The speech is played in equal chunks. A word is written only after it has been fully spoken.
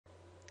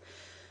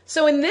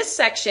So in this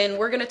section,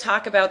 we're going to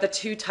talk about the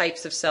two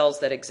types of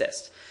cells that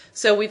exist.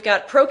 So we've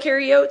got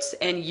prokaryotes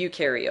and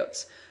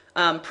eukaryotes.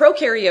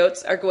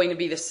 Prokaryotes are going to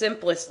be the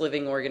simplest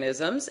living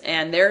organisms,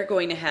 and they're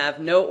going to have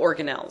no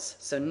organelles,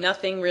 so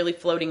nothing really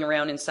floating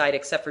around inside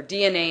except for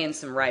DNA and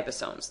some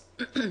ribosomes.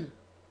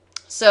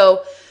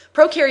 So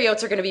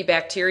prokaryotes are going to be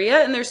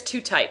bacteria, and there's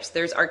two types.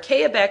 There's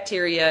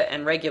archaeobacteria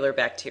and regular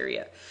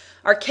bacteria.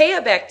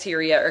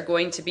 Archaeobacteria are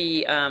going to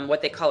be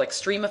what they call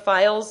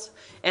extremophiles,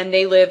 and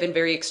they live in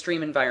very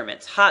extreme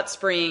environments. Hot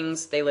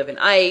springs, they live in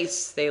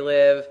ice, they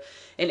live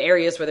in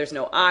areas where there's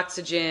no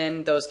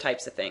oxygen, those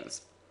types of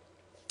things.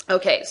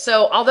 Okay,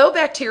 so although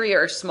bacteria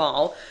are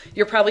small,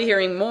 you're probably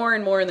hearing more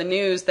and more in the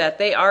news that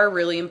they are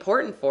really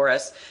important for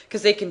us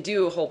because they can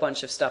do a whole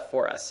bunch of stuff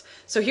for us.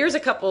 So here's a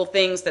couple of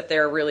things that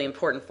they're really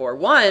important for.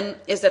 One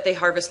is that they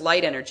harvest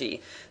light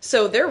energy.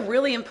 So they're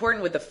really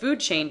important with the food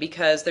chain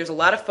because there's a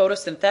lot of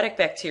photosynthetic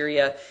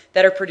bacteria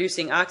that are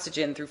producing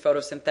oxygen through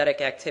photosynthetic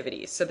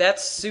activities. So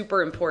that's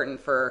super important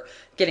for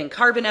getting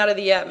carbon out of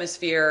the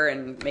atmosphere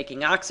and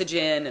making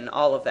oxygen and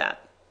all of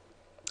that.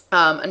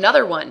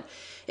 Another one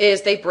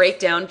is they break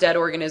down dead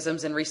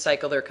organisms and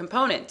recycle their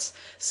components.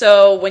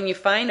 So when you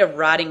find a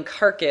rotting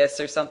carcass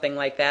or something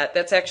like that,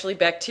 that's actually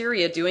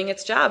bacteria doing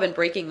its job and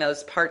breaking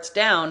those parts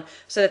down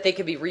so that they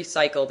can be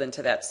recycled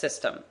into that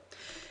system.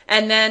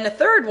 And then the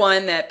third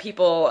one that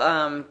people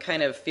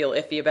kind of feel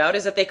iffy about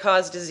is that they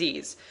cause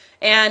disease.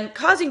 And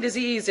causing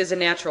disease is a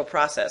natural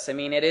process. I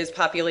mean, it is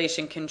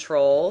population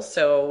control,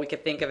 so we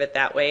could think of it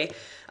that way.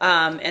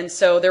 And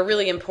so they're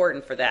really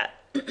important for that.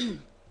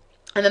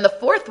 And then the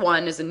fourth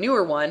one is a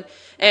newer one,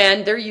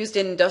 and they're used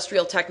in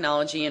industrial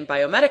technology and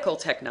biomedical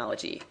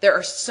technology. There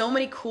are so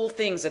many cool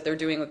things that they're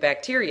doing with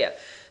bacteria.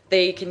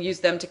 They can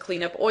use them to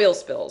clean up oil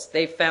spills.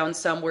 They've found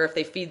some where if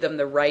they feed them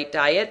the right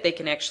diet, they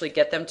can actually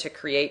get them to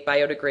create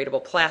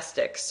biodegradable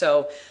plastics.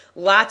 So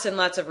lots and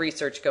lots of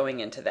research going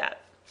into that.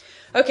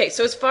 Okay,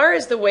 so as far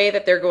as the way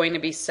that they're going to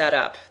be set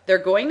up, they're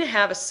going to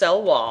have a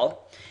cell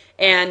wall,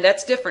 and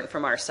that's different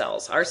from our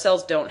cells. Our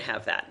cells don't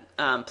have that.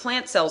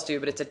 Plant cells do,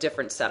 but it's a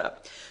different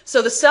setup.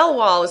 So the cell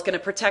wall is going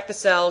to protect the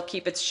cell,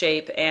 keep its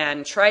shape,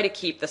 and try to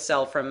keep the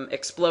cell from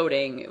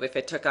exploding if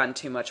it took on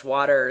too much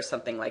water or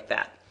something like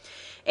that.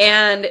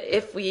 And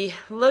if we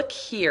look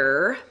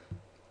here,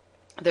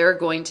 there are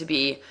going to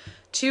be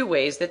two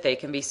ways that they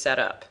can be set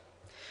up.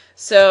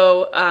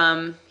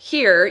 So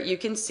here you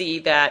can see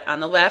that on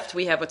the left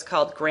we have what's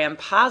called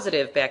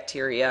gram-positive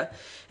bacteria,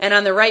 and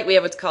on the right we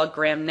have what's called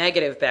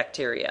gram-negative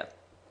bacteria.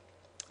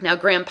 Now,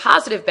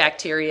 gram-positive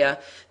bacteria,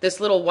 this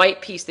little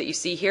white piece that you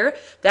see here,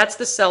 that's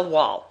the cell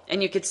wall.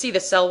 And you can see the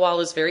cell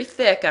wall is very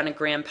thick on a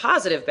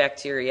gram-positive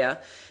bacteria.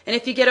 And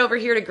if you get over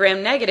here to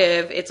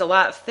gram-negative, it's a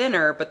lot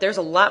thinner, but there's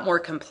a lot more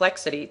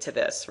complexity to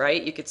this,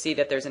 right? You can see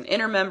that there's an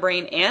inner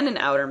membrane and an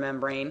outer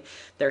membrane.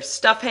 There's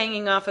stuff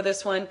hanging off of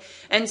this one.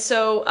 And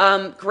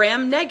so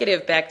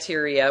gram-negative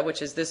bacteria,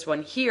 which is this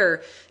one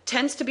here,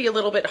 tends to be a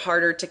little bit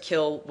harder to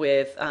kill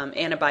with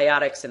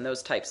antibiotics and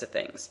those types of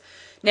things.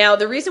 Now,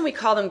 the reason we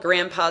call them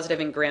gram-positive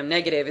and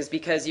gram-negative is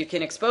because you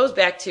can expose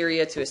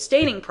bacteria to a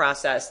staining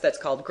process that's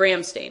called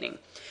gram staining.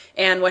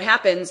 And what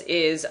happens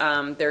is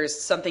there's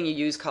something you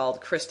use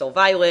called crystal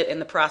violet in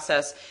the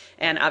process,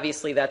 and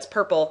obviously that's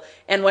purple.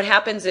 And what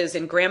happens is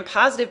in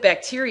gram-positive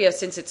bacteria,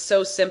 since it's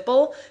so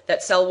simple,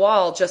 that cell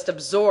wall just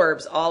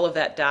absorbs all of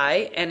that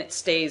dye and it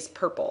stays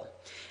purple.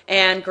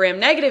 And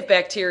gram-negative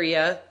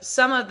bacteria,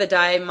 some of the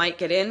dye might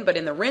get in, but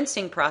in the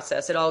rinsing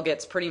process, it all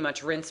gets pretty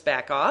much rinsed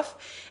back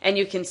off. And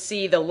you can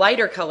see the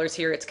lighter colors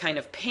here, it's kind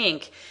of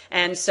pink.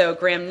 And so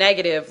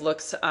gram-negative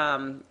looks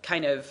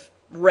kind of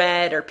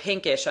red or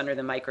pinkish under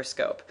the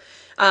microscope.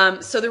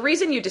 So the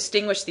reason you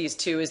distinguish these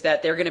two is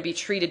that they're going to be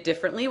treated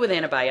differently with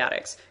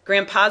antibiotics.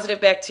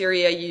 Gram-positive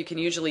bacteria, you can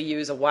usually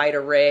use a wide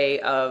array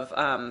of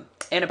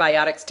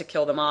antibiotics to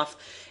kill them off.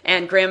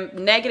 And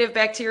gram-negative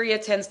bacteria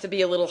tends to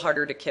be a little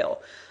harder to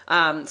kill.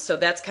 So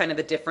that's kind of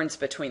the difference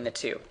between the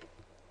two.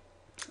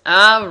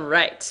 All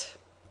right.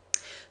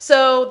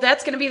 So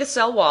that's going to be the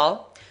cell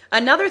wall.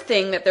 Another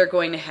thing that they're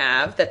going to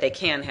have, that they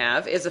can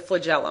have, is a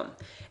flagellum.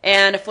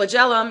 And a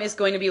flagellum is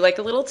going to be like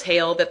a little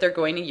tail that they're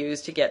going to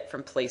use to get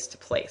from place to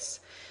place.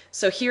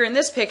 So here in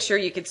this picture,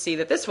 you can see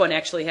that this one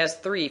actually has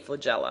 3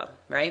 flagella,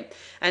 right?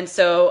 And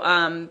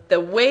so the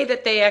way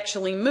that they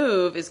actually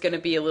move is going to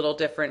be a little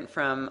different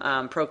from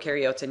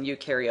prokaryotes and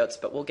eukaryotes,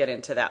 but we'll get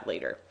into that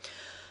later.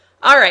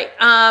 All right,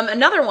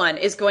 another one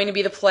is going to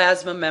be the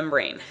plasma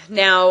membrane.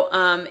 Now,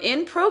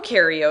 in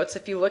prokaryotes,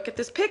 if you look at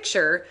this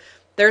picture,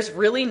 there's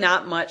really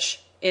not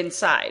much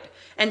inside.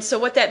 And so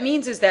what that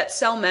means is that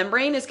cell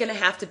membrane is going to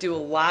have to do a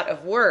lot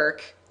of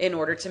work in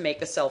order to make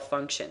the cell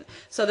function.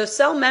 So the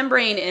cell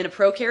membrane in a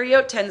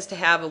prokaryote tends to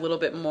have a little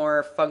bit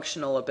more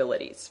functional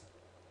abilities.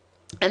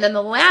 And then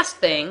the last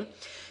thing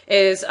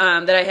is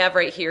that I have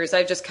right here is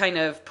I've just kind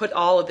of put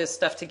all of this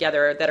stuff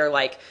together that are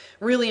like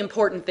really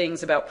important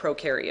things about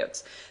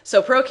prokaryotes.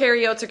 So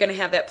prokaryotes are going to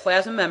have that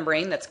plasma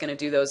membrane that's going to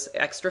do those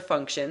extra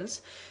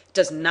functions. It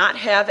does not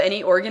have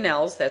any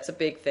organelles. That's a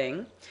big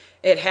thing.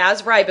 It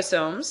has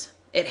ribosomes.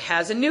 It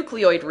has a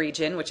nucleoid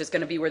region, which is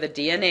going to be where the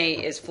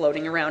DNA is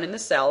floating around in the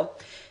cell.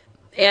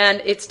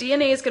 And its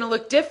DNA is going to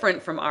look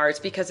different from ours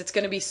because it's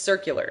going to be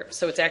circular.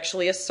 So it's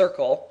actually a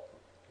circle,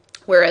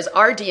 whereas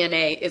our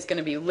DNA is going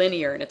to be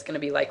linear and it's going to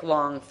be like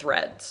long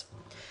threads.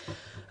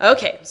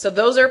 Okay, so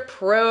those are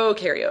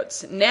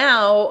prokaryotes.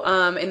 Now,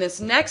 in this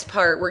next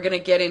part, we're going to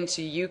get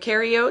into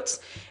eukaryotes,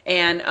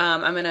 and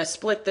I'm going to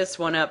split this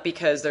one up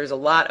because there's a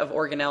lot of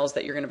organelles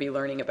that you're going to be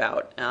learning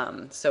about.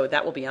 So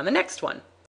that will be on the next one.